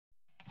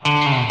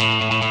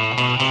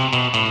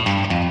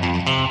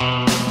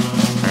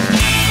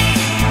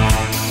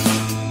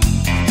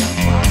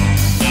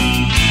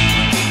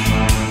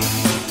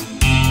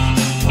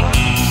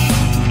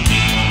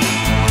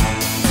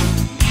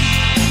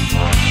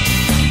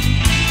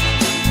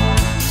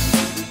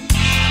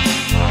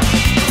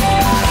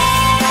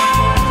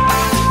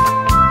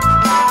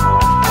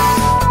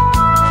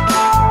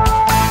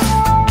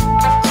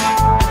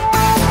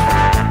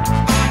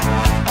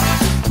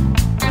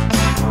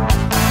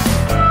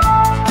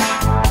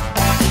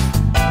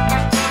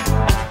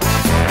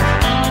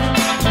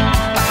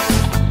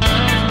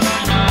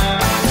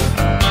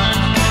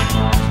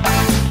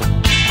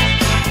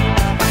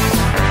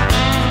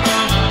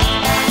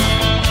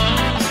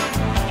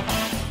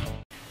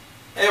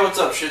Hey, what's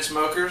up, shit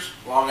smokers?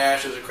 Long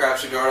Ashes at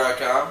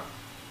craftcigar.com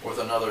with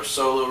another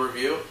solo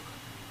review.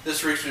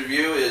 This week's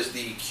review is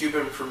the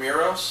Cuban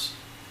Primeros.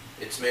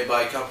 It's made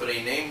by a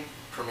company named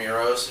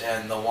Primeros,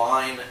 and the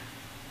line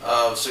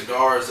of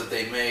cigars that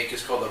they make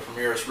is called the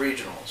Primeros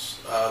Regionals.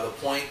 The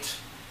point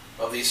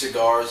of these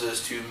cigars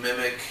is to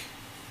mimic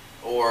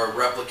or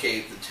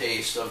replicate the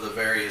taste of the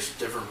various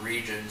different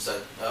regions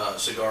that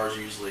cigars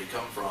usually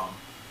come from.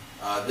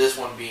 This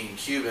one being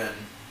Cuban.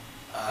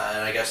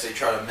 And I guess they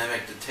try to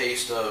mimic the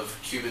taste of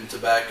Cuban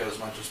tobacco as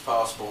much as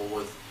possible,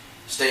 with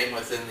staying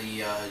within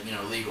the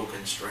legal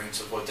constraints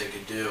of what they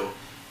could do.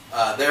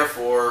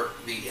 Therefore,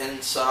 the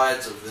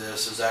insides of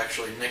this is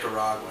actually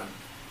Nicaraguan.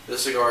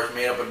 This cigar is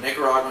made up of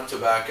Nicaraguan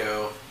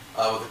tobacco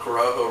with a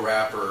Corojo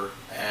wrapper,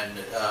 and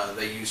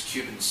they use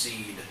Cuban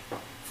seed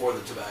for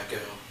the tobacco.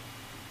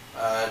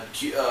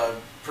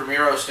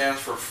 Primero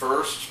stands for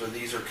first, but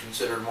these are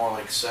considered more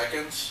like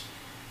seconds.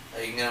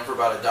 You can get them for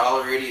about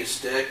 $1.80 a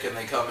stick, and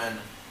they come in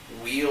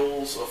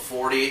wheels of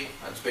 40.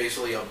 That's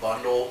basically a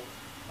bundle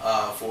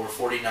for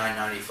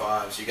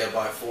 $49.95, so you got to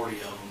buy 40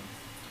 of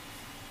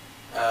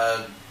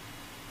them.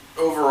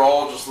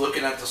 Overall, just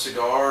looking at the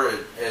cigar,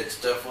 it's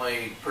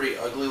definitely pretty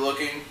ugly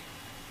looking.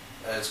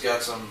 It's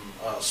got some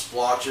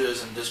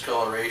splotches and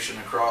discoloration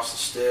across the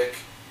stick,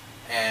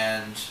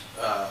 and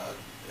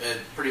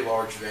pretty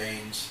large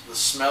veins. The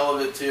smell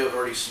of it too, I've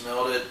already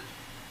smelled it.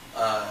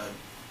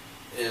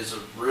 Is a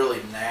really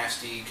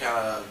nasty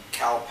kind of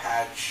cow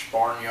patch,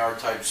 barnyard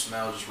type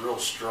smell, just real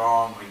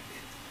strong, like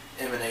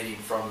emanating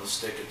from the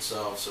stick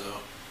itself. So,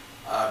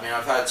 I mean,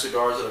 I've had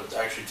cigars that have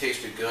actually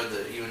tasted good,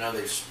 that even though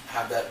they've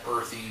had that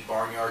earthy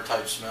barnyard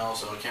type smell,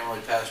 so I can't really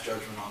pass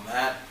judgment on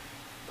that.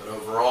 But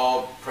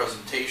overall,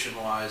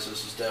 presentation-wise,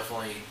 this is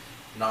definitely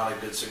not a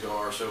good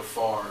cigar so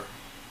far.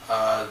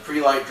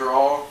 Pre-light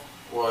draw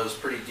was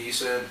pretty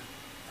decent.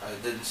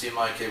 It didn't seem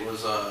like it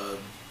was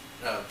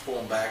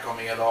pulling back on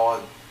me at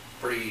all.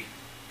 Pretty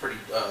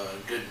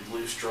good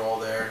loose draw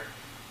there,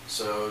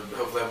 so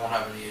hopefully I won't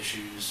have any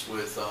issues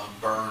with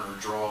burn or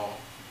draw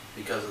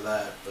because of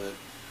that, but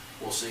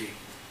we'll see.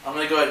 I'm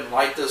going to go ahead and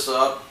light this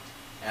up,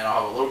 and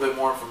I'll have a little bit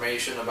more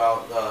information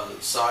about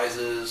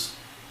sizes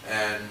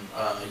and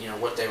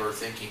what they were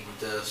thinking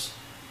with this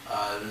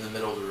in the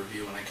middle of the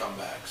review when I come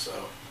back. So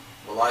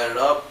we'll light it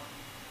up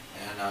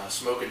and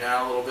smoke it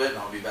down a little bit, and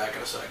I'll be back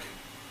in a second.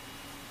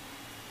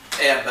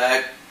 Hey, I'm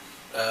back.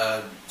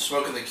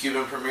 Smoking the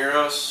Cuban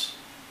Primeros.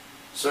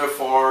 So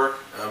far,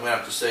 I'm going to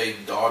have to say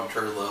dog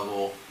turd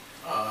level.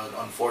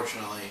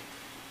 Unfortunately,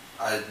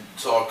 I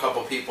saw a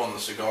couple people on the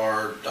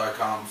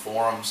cigar.com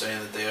forum saying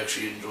that they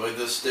actually enjoyed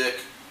this stick.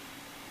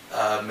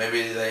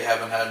 Maybe they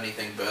haven't had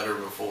anything better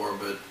before,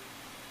 but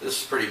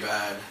this is pretty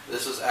bad.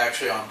 This is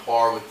actually on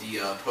par with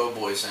the Po'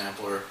 Boy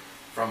sampler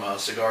from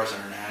Cigars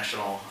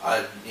International.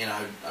 I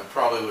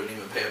probably wouldn't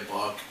even pay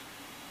 $1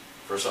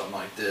 for something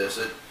like this.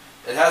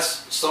 It has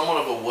somewhat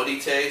of a woody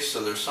taste,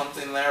 so there's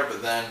something there,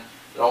 but then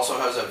it also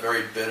has that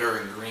very bitter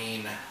and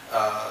green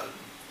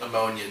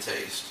ammonia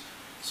taste.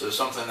 So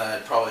something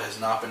that probably has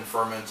not been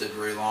fermented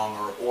very long,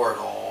 or at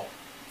all,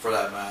 for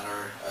that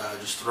matter,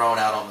 just thrown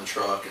out on the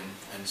truck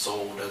and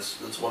sold.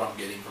 That's what I'm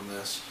getting from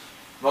this.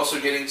 I'm also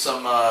getting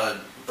some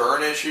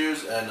burn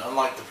issues, and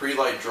unlike the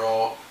pre-light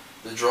draw,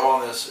 the draw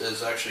on this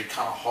is actually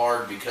kind of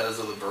hard because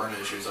of the burn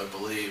issues, I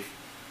believe.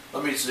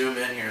 Let me zoom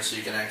in here so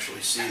you can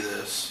actually see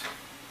this.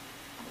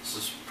 This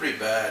is pretty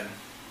bad.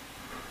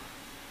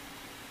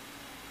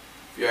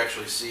 If you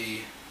actually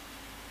see,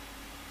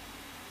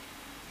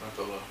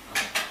 okay,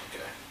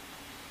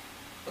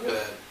 look at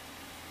that.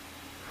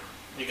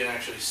 You can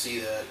actually see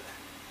that.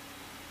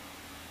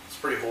 It's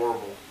pretty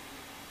horrible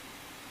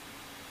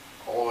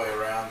all the way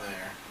around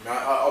there. I mean,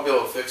 I'll be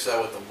able to fix that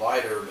with the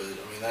lighter, but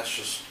I mean, that's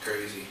just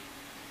crazy.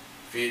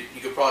 If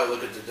you could probably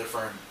look at the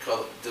different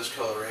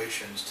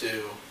discolorations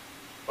too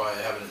by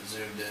having it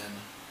zoomed in.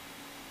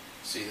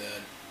 See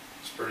that?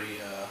 It's pretty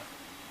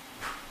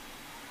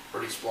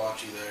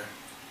splotchy there.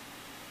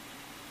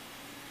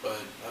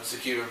 But that's the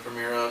Cuban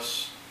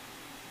Primeros.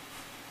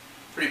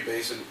 Pretty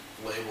basic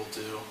label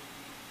too.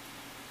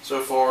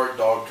 So far,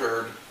 dog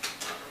turd.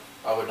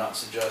 I would not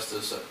suggest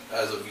this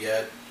as of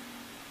yet.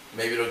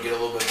 Maybe it'll get a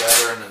little bit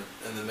better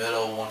in the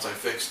middle once I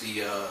fix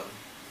the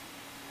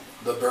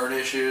burn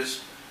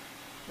issues.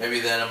 Maybe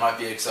then it might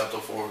be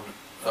acceptable for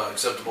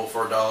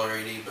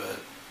 $1.80, but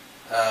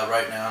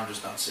right now I'm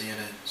just not seeing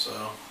it.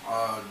 So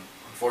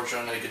unfortunately,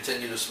 I'm going to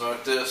continue to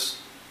smoke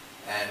this,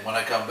 and when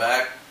I come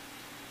back,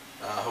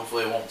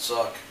 hopefully it won't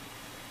suck.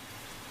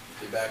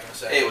 Be back in a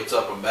second. Hey, what's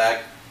up? I'm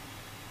back,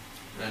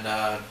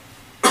 and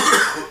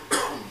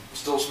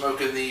still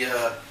smoking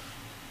the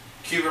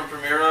Cuban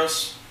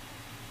Primeros.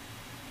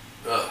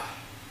 Ugh,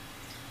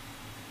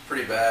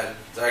 pretty bad.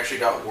 It's actually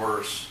got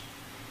worse.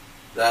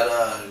 That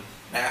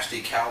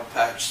nasty cow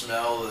patch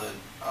smell that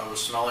I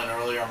was smelling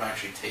earlier, I'm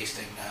actually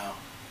tasting now.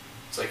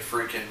 It's like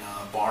freaking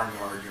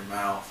barnyard in your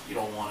mouth. You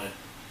don't want it.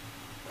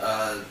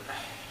 I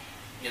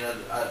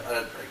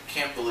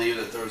can't believe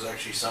that there was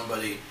actually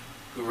somebody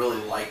who really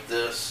liked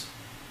this.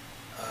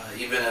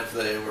 Even if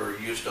they were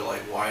used to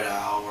like White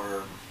Owl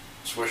or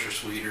Swisher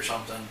Sweet or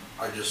something,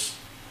 I just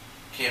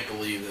can't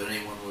believe that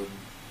anyone would,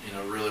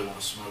 really want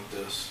to smoke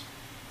this.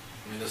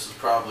 I mean, this is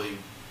probably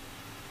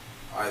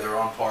either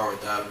on par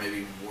with that or maybe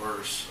even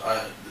worse.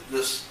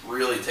 This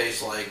really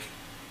tastes like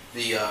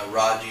the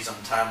Raji's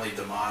Untimely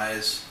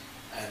Demise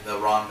and the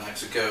Ron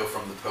Mexico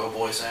from the Po'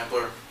 Boy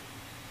sampler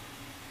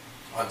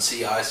on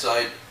CI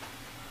site.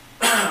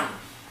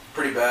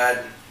 Pretty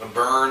bad. The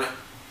burn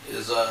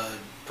is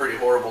pretty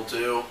horrible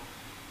too.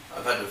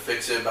 I've had to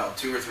fix it about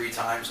 2 or 3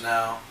 times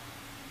now,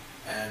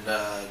 and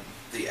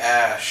the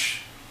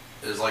ash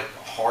is like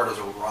hard as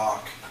a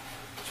rock.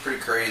 It's pretty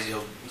crazy.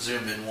 I'll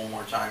zoom in one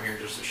more time here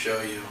just to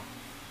show you.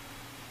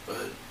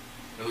 But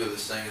look at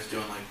this thing. It's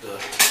doing like the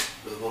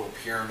little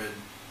pyramid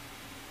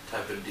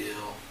type of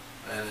deal,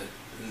 and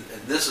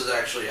this is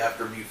actually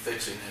after me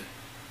fixing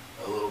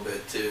it a little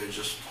bit too. It's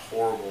just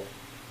horrible.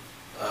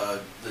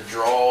 The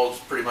draw is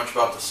pretty much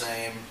about the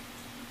same.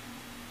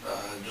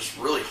 Just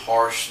really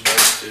harsh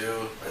smoke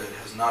too. It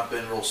has not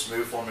been real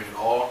smooth for me at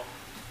all,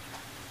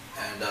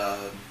 and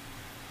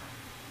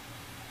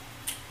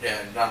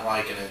yeah, not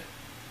liking it.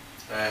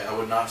 I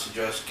would not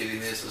suggest getting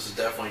this. This is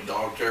definitely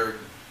dog turd.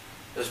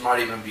 This might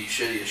even be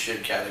shitty as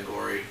shit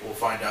category. We'll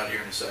find out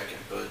here in a second,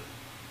 but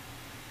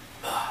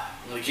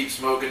I'm going to keep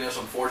smoking this,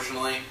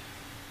 unfortunately,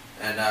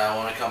 and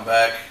when I come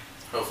back,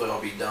 hopefully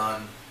I'll be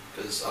done,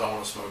 because I don't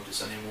want to smoke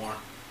this anymore.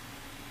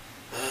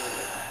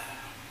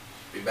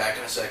 Be back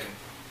in a second.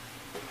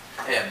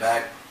 Hey, I'm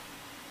back.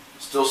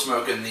 Still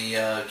smoking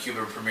the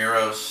Cuban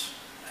Primeros,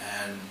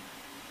 and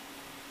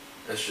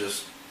it's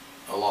just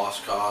a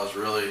lost cause,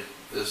 really.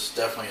 This is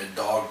definitely a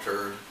dog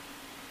turd.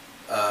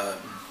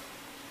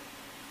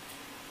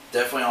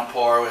 Definitely on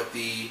par with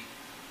the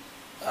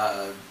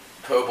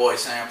Po' Boy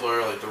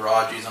sampler, like the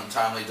Raji's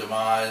Untimely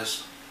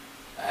Demise,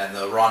 and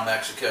the Ron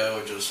Mexico,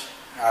 which is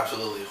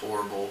absolutely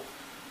horrible.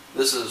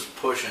 This is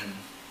pushing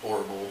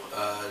horrible.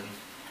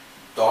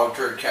 Dog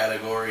turd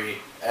category.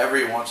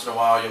 Every once in a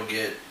while you'll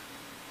get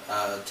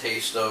a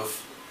taste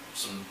of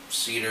some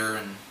cedar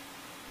and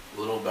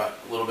a little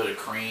bit of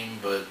cream,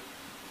 but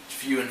it's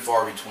few and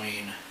far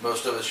between.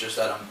 Most of it's just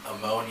that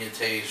ammonia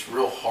taste,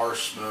 real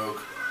harsh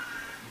smoke,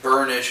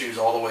 burn issues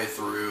all the way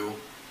through,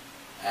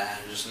 and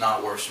just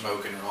not worth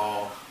smoking at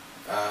all.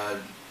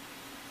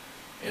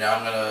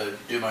 I'm gonna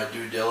do my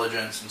due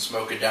diligence and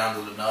smoke it down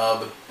to the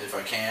nub if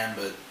I can,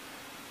 but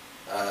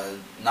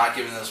not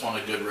giving this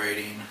one a good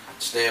rating.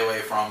 Stay away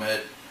from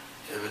it.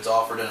 If it's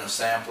offered in a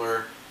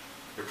sampler,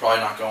 you're probably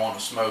not going to want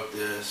to smoke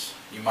this.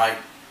 You might,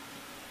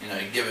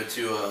 give it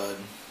to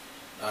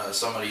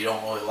somebody you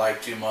don't really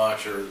like too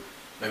much, or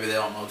maybe they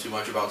don't know too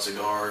much about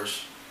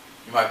cigars.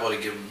 You might be able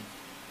to give them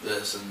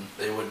this and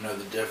they wouldn't know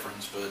the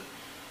difference, but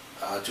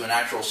to an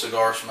actual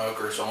cigar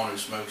smoker, someone who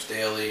smokes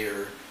daily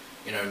or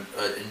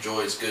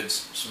enjoys good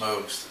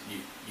smokes,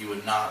 you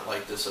would not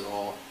like this at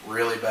all.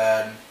 Really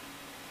bad.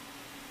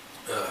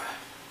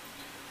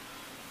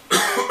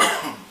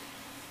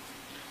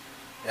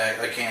 Yeah,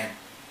 I can't.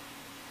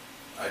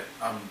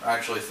 I'm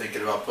actually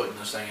thinking about putting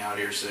this thing out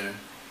here soon.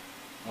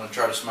 I'm going to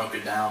try to smoke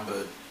it down,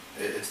 but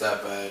it's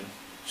that bad.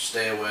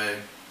 Stay away.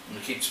 I'm going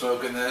to keep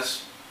smoking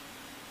this,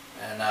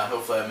 and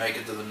hopefully I make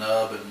it to the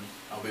nub, and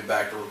I'll be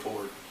back to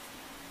report.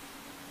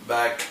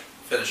 Back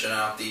finishing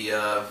out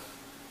the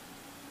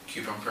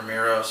Cuban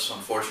Primeros,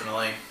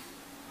 unfortunately.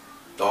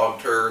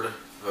 Dog turd,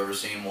 if I've ever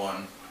seen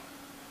one.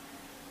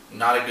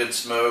 Not a good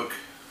smoke.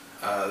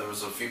 There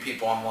was a few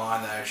people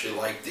online that actually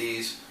liked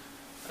these.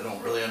 I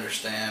don't really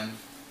understand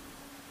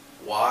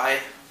why,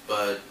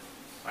 but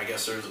I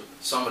guess there's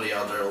somebody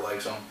out there that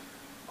likes them.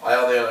 I,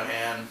 on the other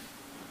hand,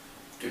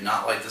 do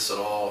not like this at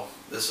all.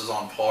 This is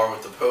on par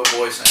with the Po'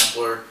 Boy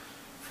sampler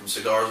from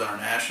Cigars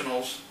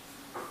Internationals.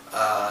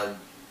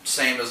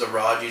 Same as the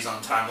Raji's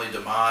Untimely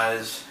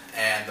Demise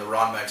and the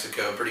Ron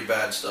Mexico. Pretty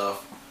bad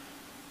stuff.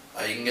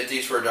 You can get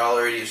these for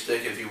 $1.80 a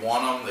stick if you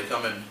want them. They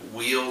come in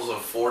wheels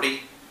of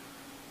 40.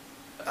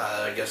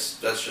 I guess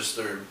that's just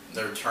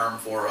their term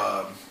for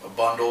a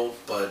bundle,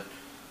 but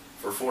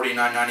for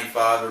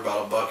 $49.95 they're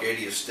about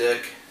 $1.80 a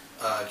stick.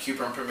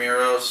 Cuban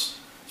Primeros,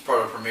 it's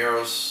part of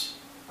Primeros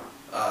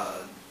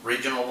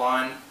regional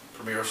line.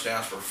 Primero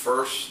stands for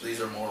first.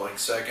 These are more like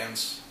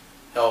seconds.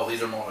 Hell,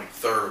 these are more like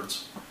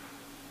thirds.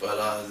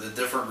 But the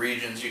different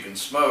regions you can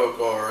smoke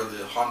are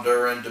the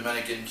Honduran,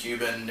 Dominican,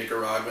 Cuban,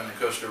 Nicaraguan, and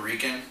Costa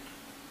Rican.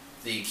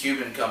 The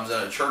Cuban comes in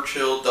a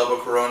Churchill, Double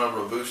Corona,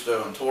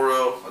 Robusto, and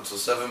Toro. It's a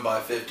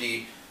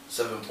 7x50,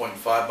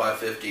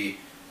 7.5x50,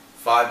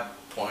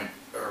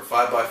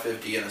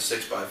 5x50, and a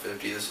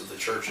 6x50. This is the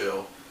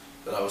Churchill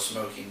that I was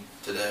smoking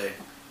today.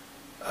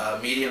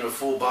 Medium to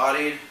full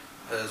bodied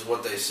is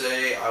what they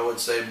say. I would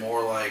say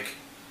more like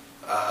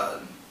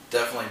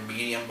definitely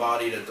medium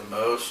bodied at the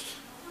most.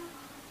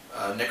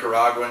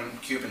 Nicaraguan,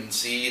 Cuban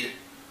seed,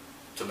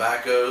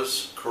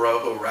 tobaccos,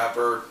 Corojo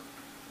wrapper.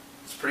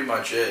 That's pretty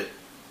much it.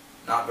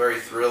 Not very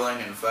thrilling.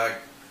 In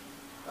fact,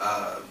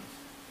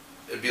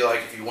 it'd be like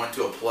if you went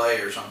to a play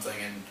or something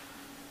and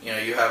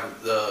you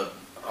have the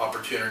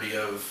opportunity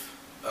of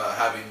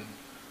having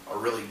a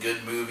really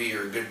good movie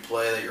or a good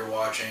play that you're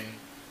watching,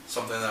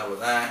 something that was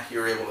you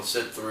were able to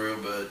sit through,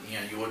 but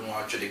you wouldn't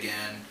watch it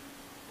again,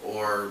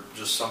 or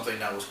just something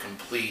that was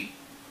complete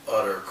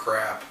utter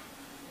crap,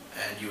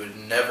 and you would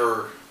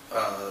never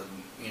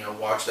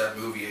watch that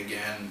movie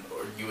again,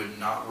 or you would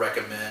not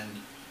recommend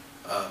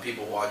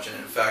people watching it.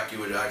 In fact, you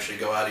would actually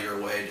go out of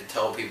your way to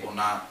tell people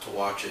not to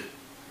watch it.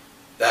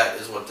 That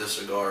is what this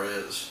cigar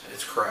is.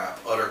 It's crap,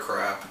 utter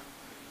crap.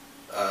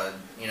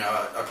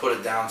 I put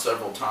it down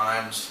several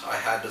times. I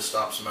had to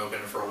stop smoking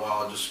it for a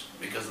while just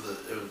because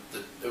of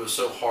it was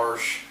so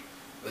harsh.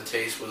 The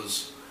taste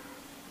was,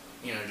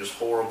 just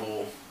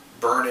horrible.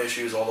 Burn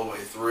issues all the way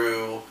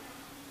through.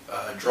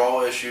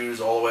 Draw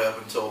issues all the way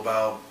up until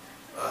about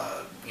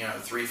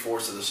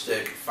 3/4 of the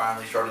stick. It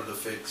finally started to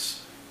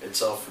fix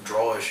itself for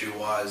draw issue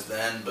wise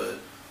then, but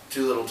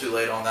too little too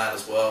late on that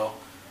as well.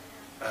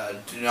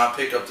 Do not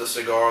pick up this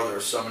cigar. There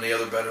are so many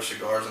other better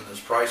cigars in this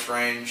price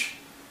range.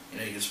 You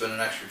can spend an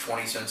extra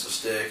 20 cents a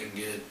stick and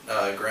get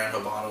Gran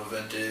Habano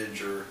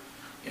Vintage, or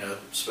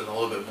spend a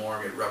little bit more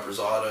and get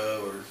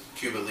Reposado or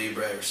Cuba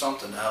Libre or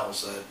something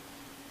else that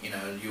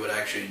you would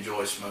actually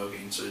enjoy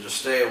smoking. So just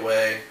stay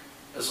away.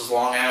 This is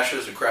Long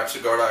Ashes at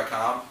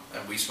crapcigar.com,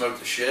 and we smoke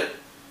the shit,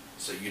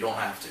 so you don't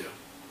have to.